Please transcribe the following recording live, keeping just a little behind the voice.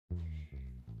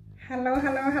Hello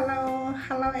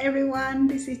everyone,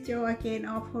 this is Jo again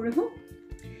of Hooray Hoop.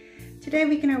 Today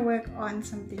we're gonna work on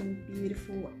something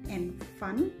beautiful and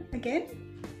fun again.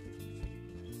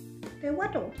 The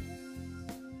wattle.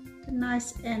 The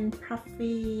nice and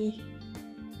puffy,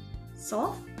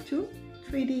 soft too,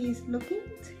 3D looking.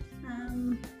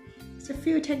 There's a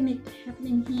few techniques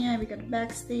happening here. We got a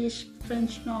backstitch,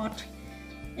 French knot,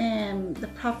 and the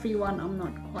puffy one I'm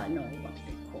not quite know what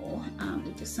they call.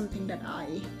 It's just something that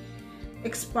I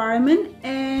experiment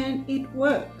and it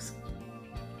works.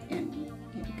 And here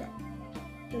we go,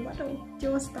 the wattle,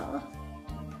 Jo style.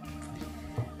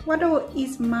 Wattle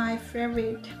is my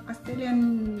favorite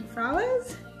Australian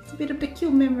flowers. It's a bit of the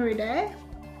cute memory there.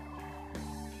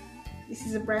 This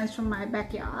is a branch from my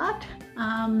backyard.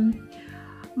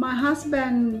 My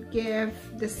husband gave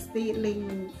the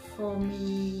seedling for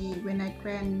me when I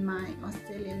granted my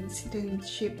Australian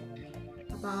citizenship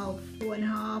about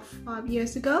 4.5–5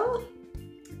 years ago.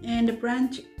 And the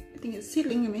branch, I think it's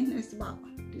seedling, it's about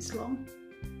this long,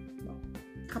 about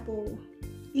a couple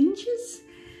inches.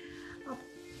 I'll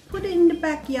put it in the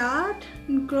backyard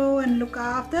and grow and look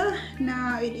after.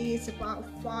 Now it is about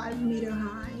 5 meters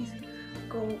high.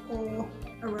 Go all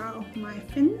around my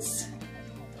fence.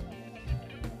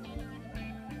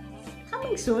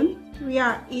 Coming soon. We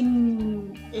are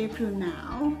in April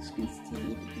now. As you can see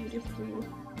the beautiful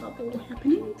bubble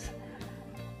happenings.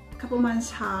 A couple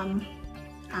months time,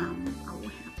 I will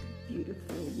have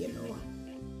beautiful yellow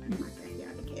in my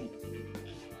backyard again.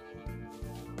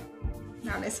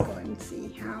 Now let's go and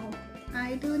see how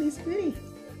I do this beauty.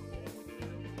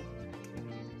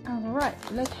 Alright,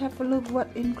 let's have a look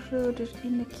what included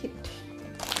in the kit.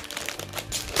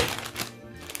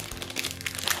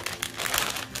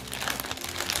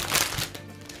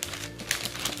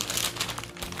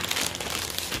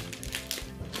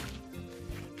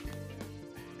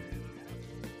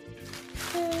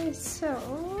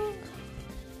 So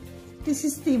this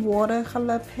is the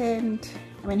watercolor paint.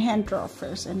 Hand draw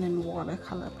first and then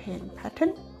watercolor paint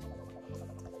pattern.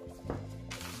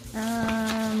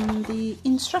 The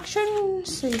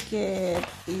instructions, so you get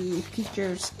the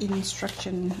pictures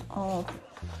instruction of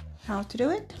how to do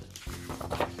it.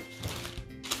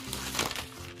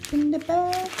 In the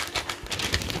back,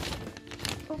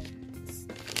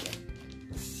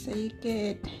 so you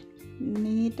get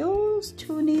needles,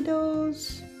 2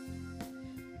 needles,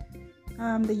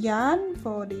 the yarn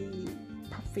for the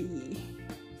puffy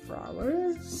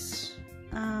flowers,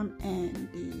 and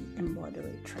the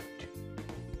embroidery thread.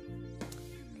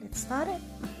 Let's start it.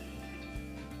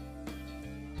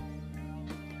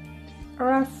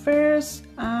 Alright, first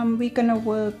we're gonna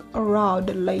work around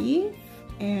the leaf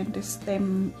and the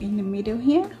stem in the middle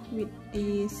here with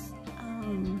this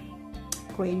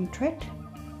green thread.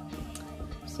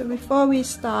 So before we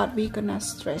start, we're gonna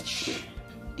stretch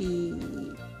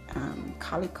the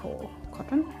calico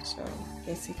cotton. So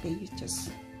basically you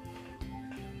just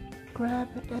grab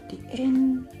it at the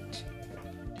end,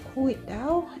 pull it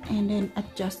down, and then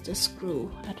adjust the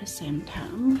screw at the same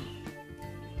time.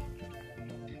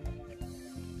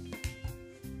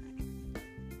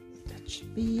 That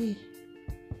should be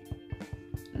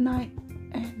nice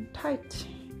and tight.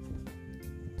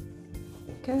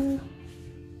 Go.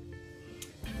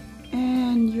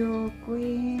 And your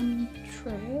green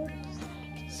thread,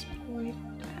 just pull it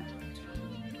out.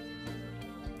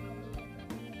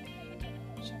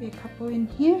 Should be a couple in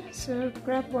here, so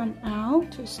grab one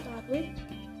out to start with.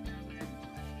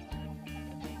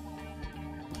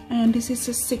 And this is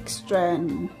a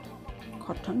 6-strand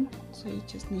cotton, so you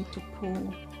just need to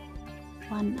pull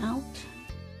one out.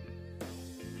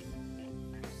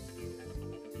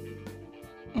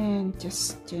 And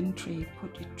just gently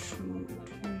put it through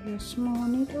to your small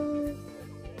needle.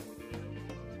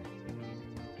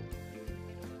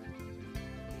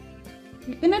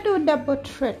 You're gonna do a double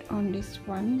thread on this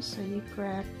one, so you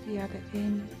grab the other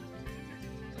end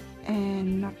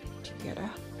and knot it together.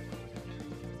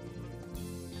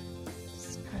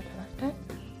 Just kind of like that.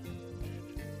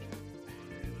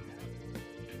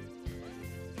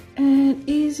 And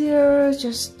easier,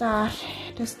 just start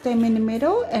the stem in the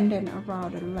middle and then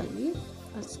around the leaf.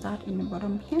 Let's start in the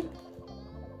bottom here.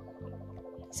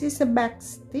 This is a back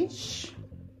stitch.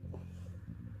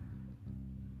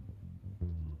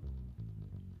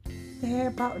 There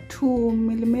about 2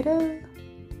 millimeters,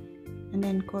 and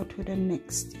then go to the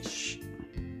next stitch.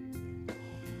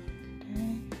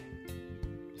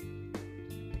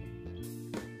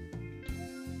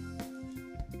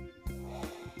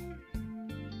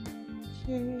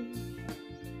 Okay.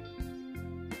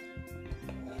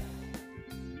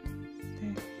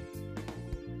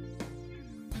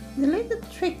 The little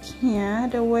trick here,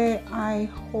 the way I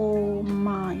hold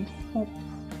my hook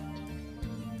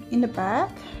in the back,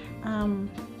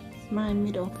 my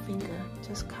middle finger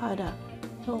just kind of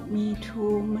help me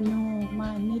to maneuver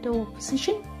my needle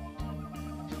position.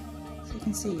 So you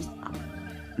can see it's up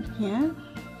here.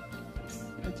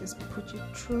 I just push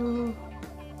it through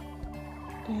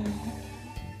there,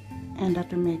 and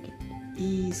that will make it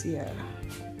easier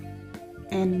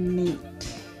and neat.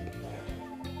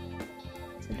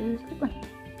 So do a quick one.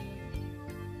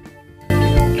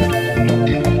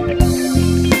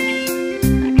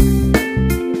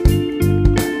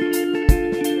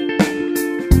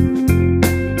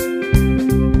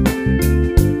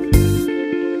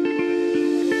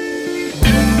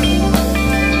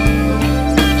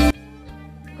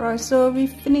 Right, so we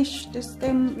finished the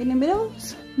stem in the middle.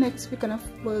 Next we're gonna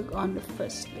work on the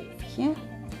first leaf here.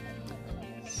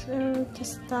 So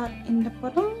just start in the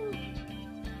bottom.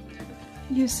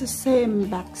 Use the same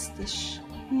back stitch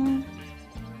here,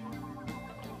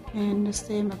 and the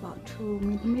same about 2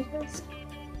 millimeters,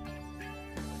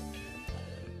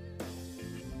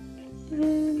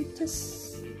 and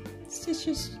just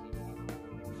stitches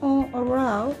all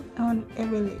around on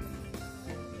every leaf.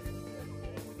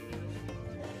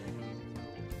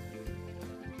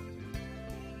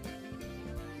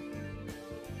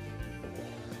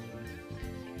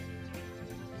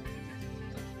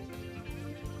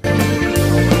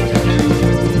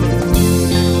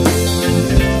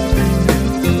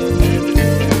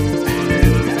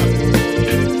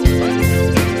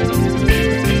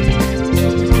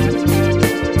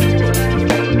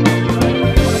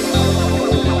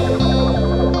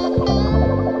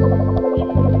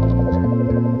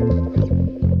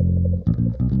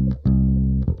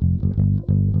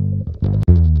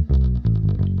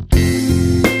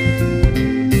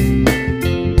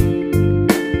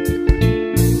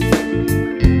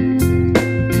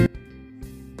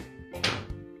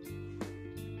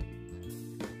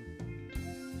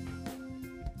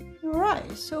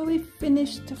 Alright, so we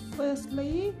finished the first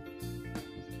leaf.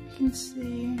 You can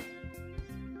see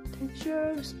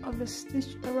textures of the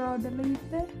stitch around the leaf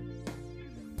there.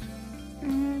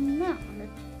 And now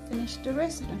let's finish the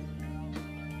rest of them.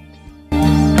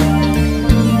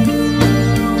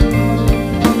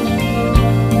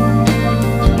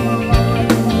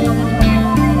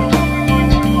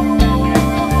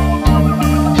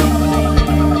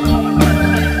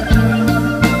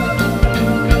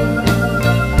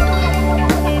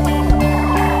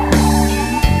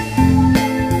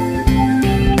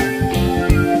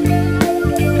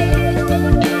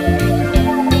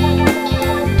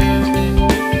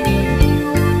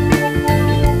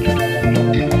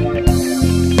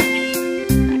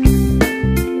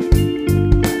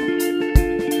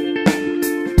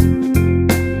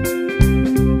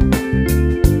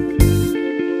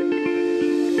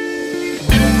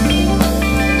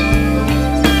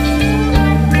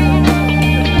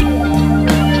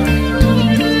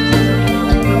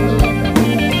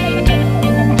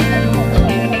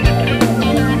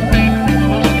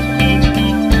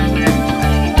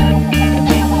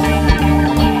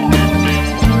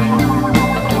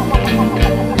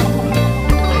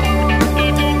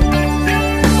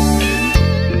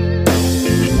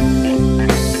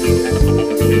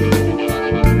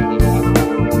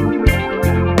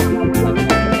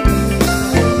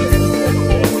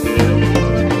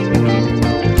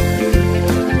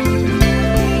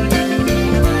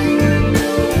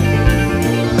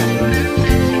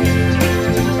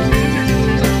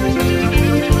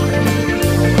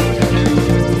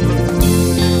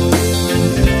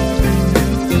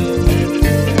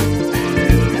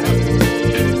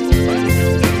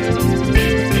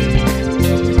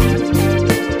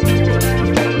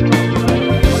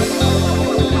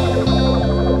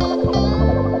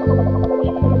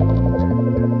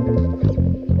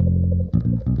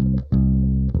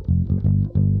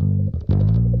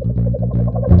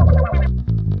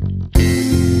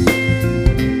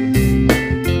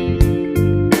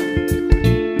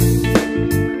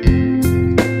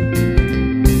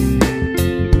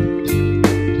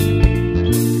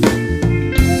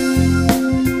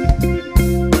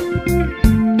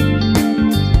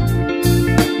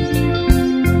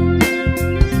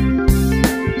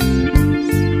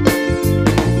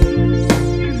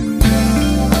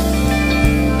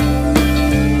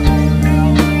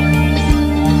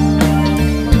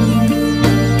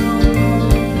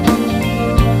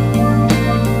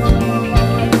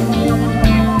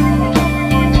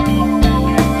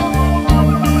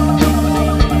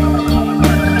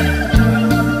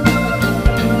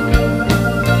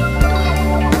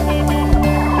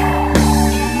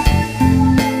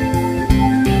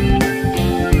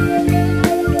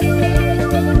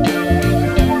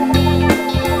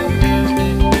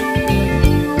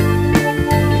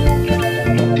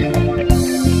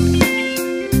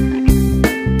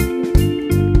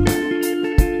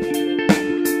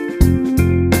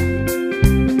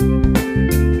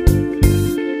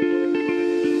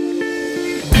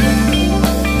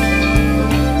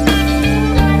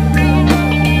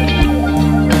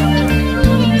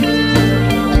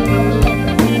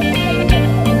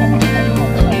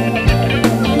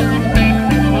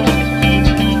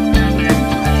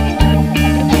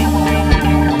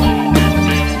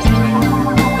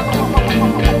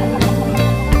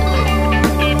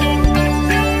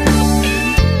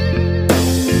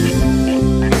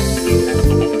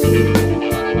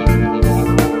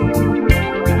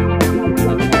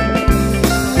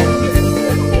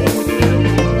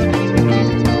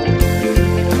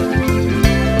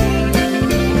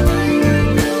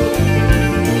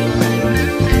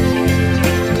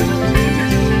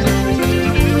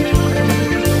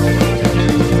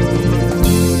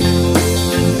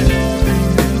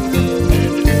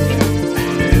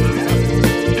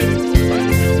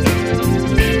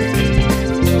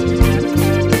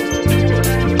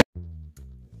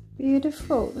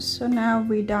 beautiful. So now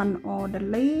we done all the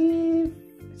leaf.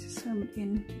 Let's zoom it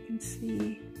in. You can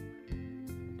see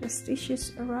the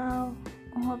stitches around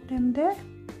all of them there.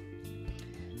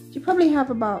 You probably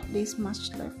have about this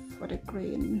much left for the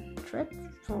green thread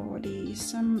for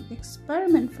some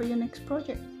experiment for your next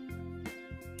project.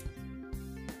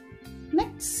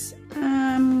 Next,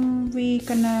 we're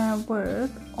gonna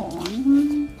work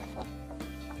on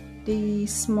the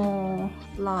small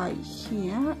line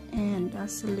here, and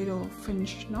that's a little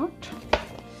French knot.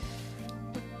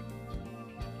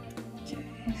 Okay,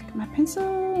 let's get my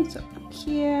pencil. So up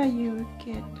here you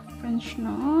get the French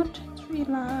knot, 3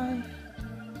 line,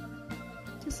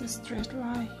 just a straight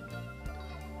line.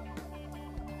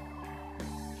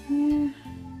 Yeah.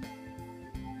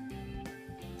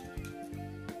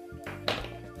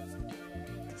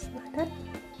 Just like that.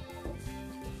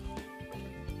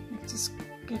 Let's just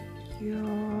get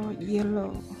your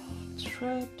yellow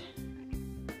thread,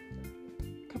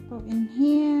 couple in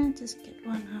here, just get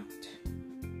one out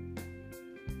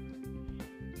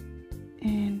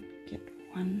and get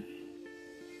one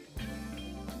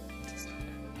just like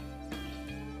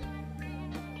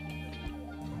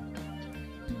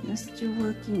that. I'm still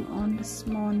working on the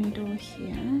small needle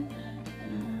here.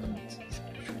 Just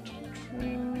thread it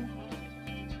through.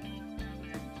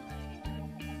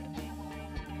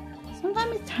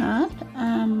 Sometimes it's hard.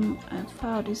 I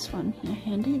found this one here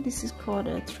handy. This is called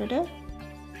a threader.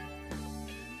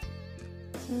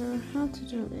 So how to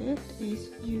do it is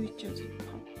you just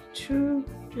pop through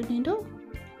the needle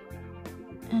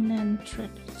and then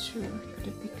thread it through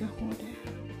the bigger hole there,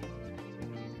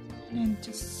 and then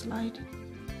just slide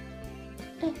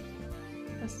it there.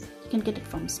 You can get it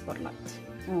from Spotlight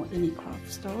or any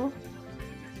craft store.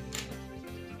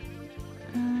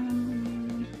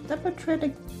 Double thread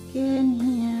again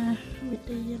here with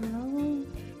the yellow.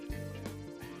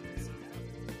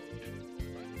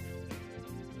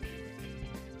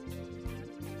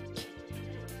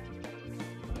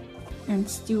 And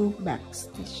still back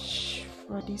stitch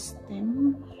for this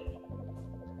stem.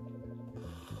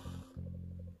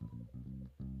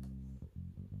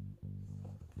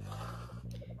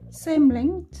 Same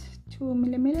length, 2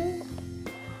 millimeters.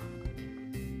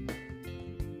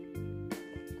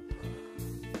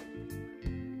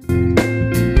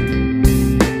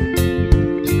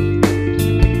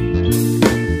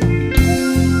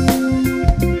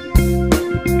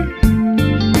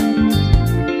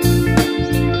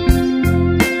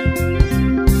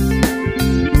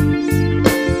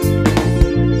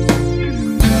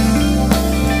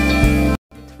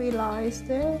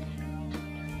 There.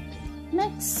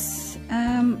 Next,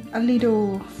 a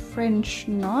little French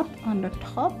knot on the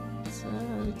top. So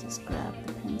we just grab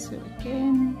the pencil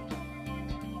again,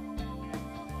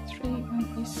 3 on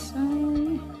each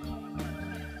side.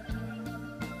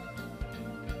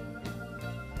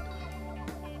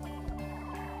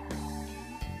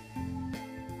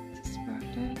 Just about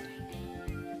that.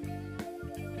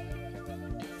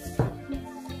 So you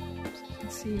can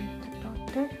see the dot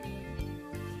there.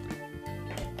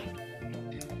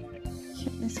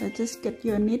 So just get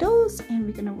your needles and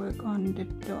we're gonna work on the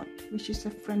dot, which is a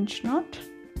French knot.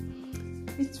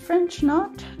 It's French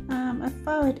knot. I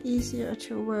found it easier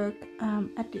to work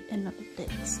at the end of the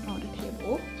desk or the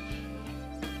table.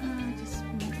 Just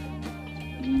make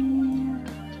it here,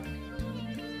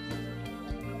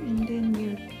 and then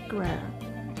you grab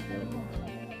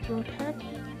the road head,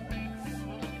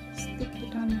 stick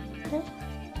it on there,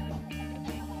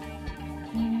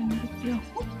 and with your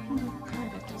hook, you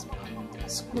kind of just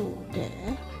screw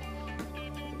there.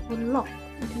 It will lock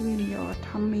between your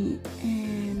tummy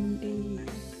and the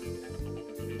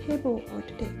table or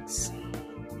the desk.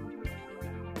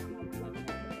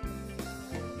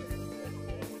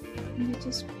 And you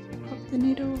just pop the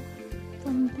needle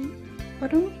from the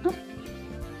bottom up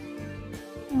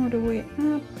all the way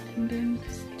up, and then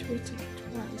just twist it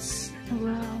twice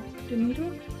around the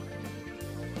needle,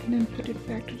 and then put it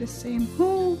back to the same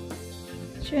hole.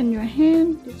 Turn your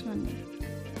hand, this one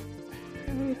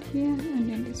right here, and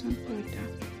then this one pull it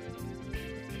down.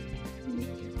 And you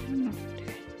get one up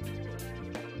there.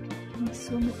 And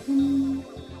zoom it in.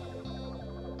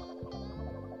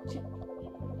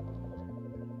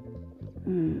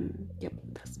 Yep,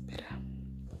 that's better.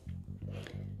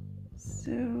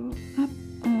 So up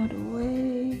all the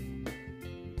way,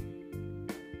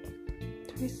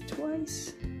 twist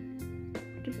twice,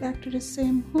 put it back to the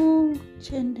same hole,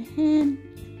 turn the hand,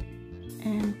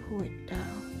 and pull it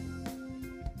down.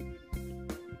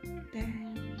 There.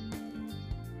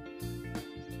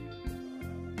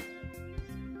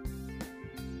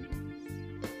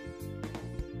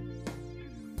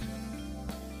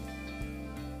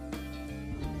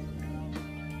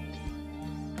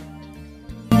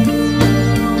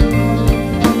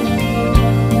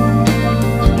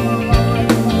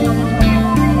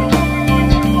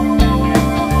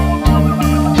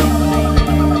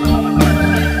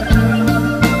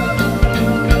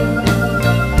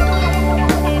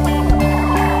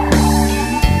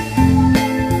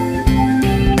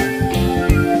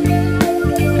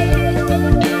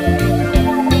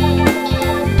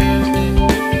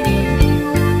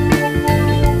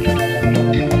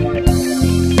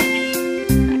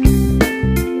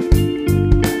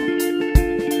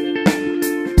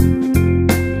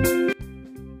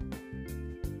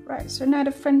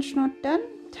 French knot done.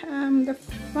 The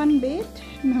fun bit,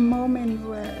 the moment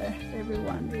where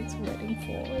everyone is waiting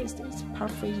for, is this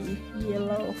puffy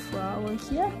yellow flower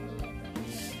here.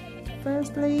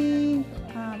 Firstly,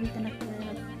 we're gonna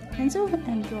grab a pencil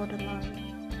and draw the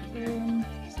line. Again,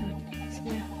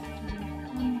 here.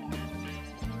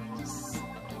 Just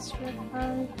straight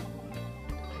line.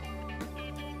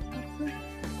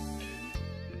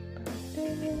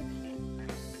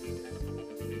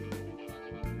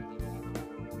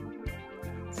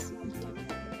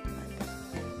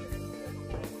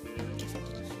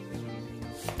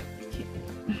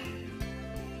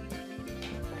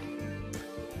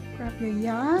 Grab your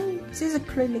yarn. This is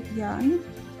acrylic yarn,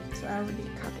 so I already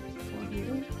cut it for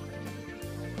you.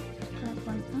 Grab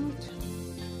one out.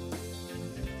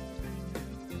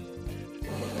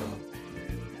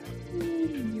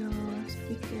 And your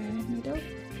bigger needle.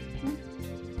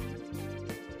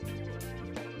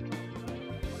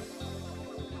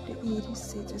 The EDC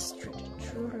just thread it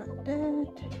through like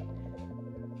that.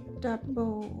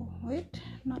 Double it,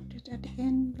 not it at the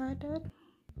end like that.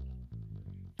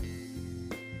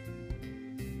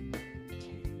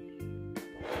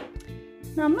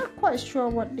 Now I'm not quite sure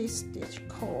what this stitch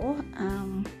called.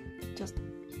 Just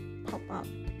pop up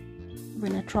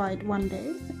when I tried one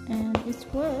day, and it's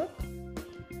worked.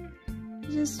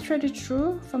 Just thread it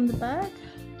through from the back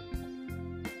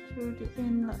through the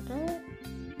end like that,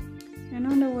 and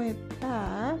on the way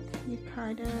back you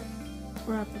kind of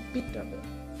grab a bit of it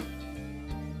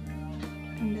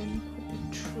and then put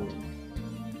it through.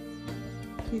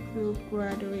 It will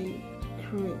gradually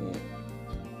create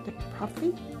the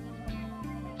puffy.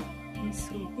 And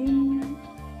zoom in.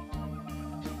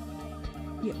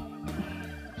 Yeah.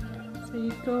 So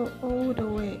you go all the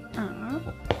way up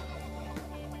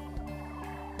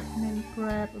and then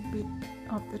grab a bit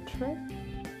of the thread,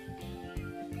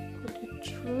 put it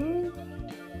through.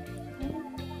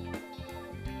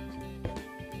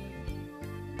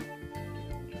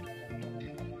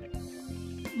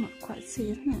 Not quite see,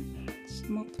 isn't it? Just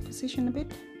move the position a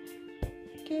bit.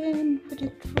 Again, put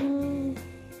it through.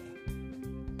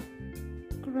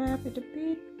 Grab it a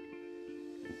bit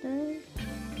there,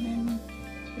 and then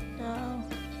put it down.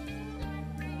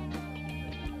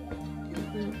 It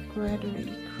will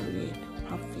gradually create a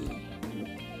puffy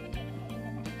look.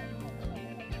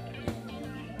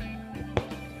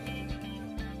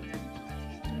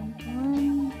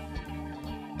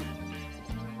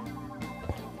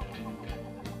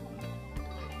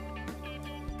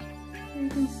 You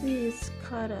can see it's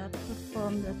kind of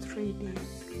perform the 3D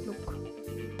look.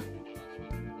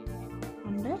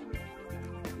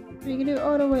 We can do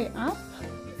all the way up.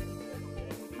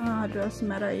 Doesn't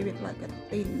matter if it's like a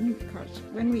thin, because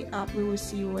when we up we will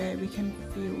see where we can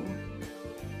fill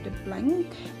the blank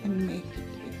and make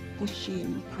it bushy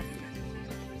and puffy.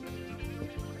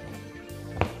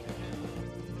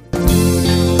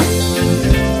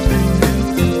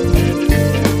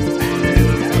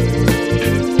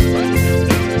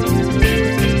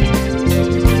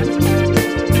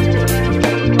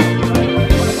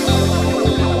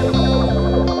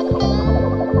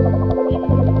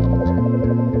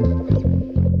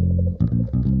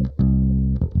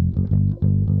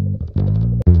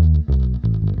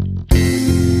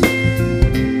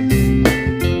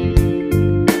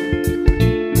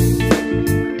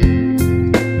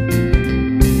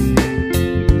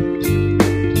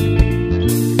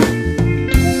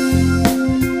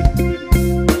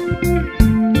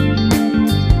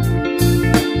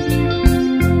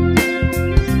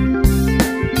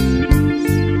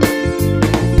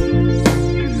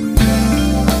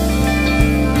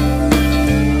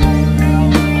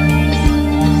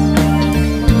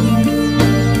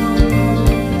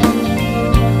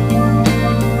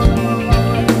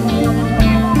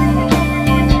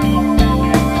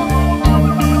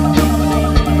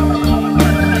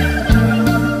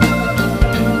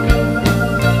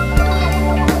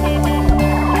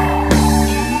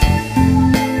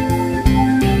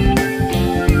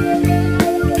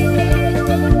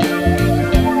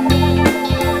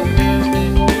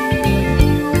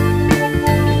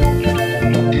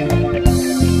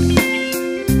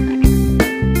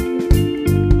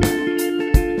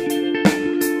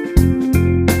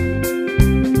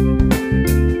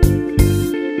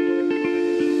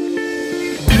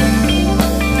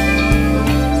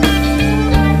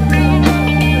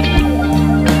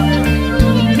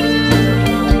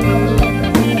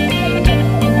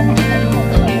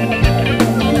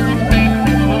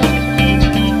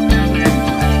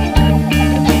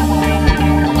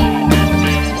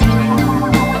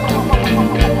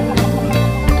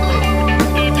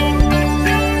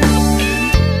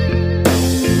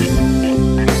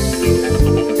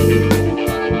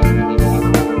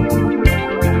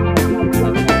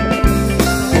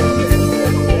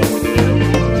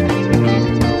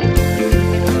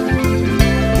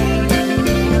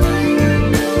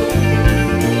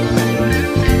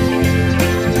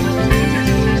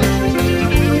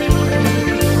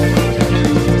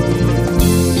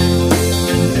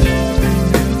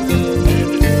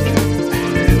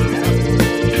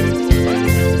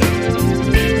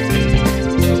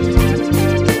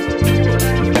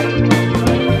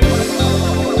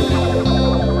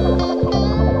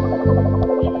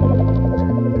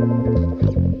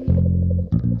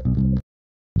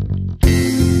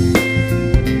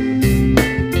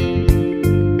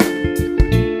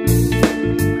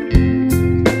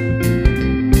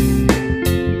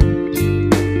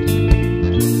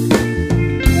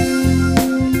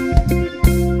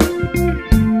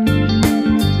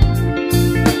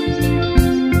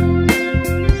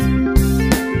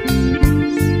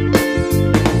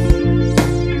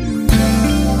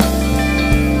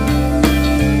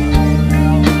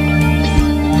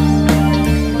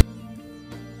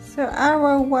 So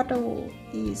our wattle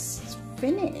is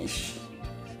finished.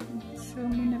 So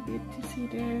I'm gonna be able to see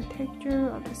the texture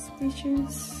of the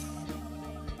stitches.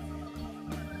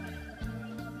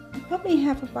 You probably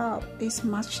have about this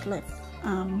much left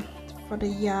for the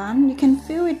yarn. You can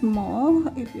fill it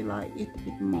more if you like it a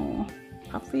bit more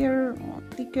puffier or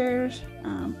thicker.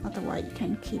 Otherwise you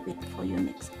can keep it for your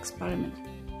next experiment.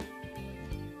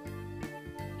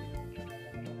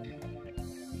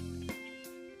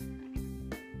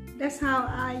 That's how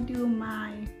I do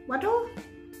my wattle.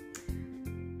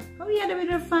 Hope you had a bit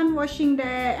of fun watching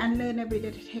there and learn a bit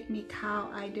of the technique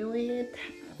how I do it.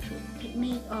 The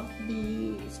technique of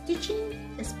the stitching,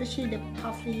 especially the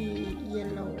puffy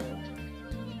yellow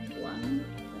one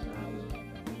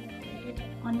that I did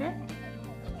on that.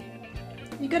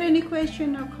 If you got any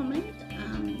question or comment,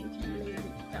 you can leave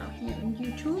it down here on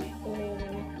YouTube, or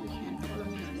you can follow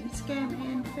me on Instagram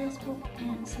and Facebook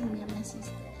and send me a message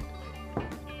there.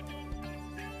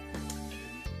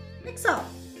 Next up,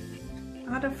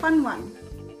 another fun one,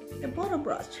 the border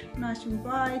brush, nice and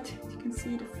bright. You can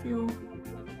see the fill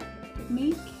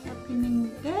technique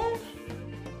happening there.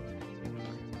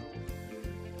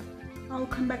 I'll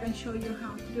come back and show you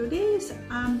how to do this.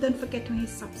 Don't forget to hit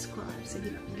subscribe so you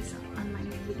don't miss out on my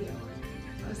new video.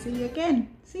 I'll see you again.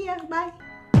 See ya, bye.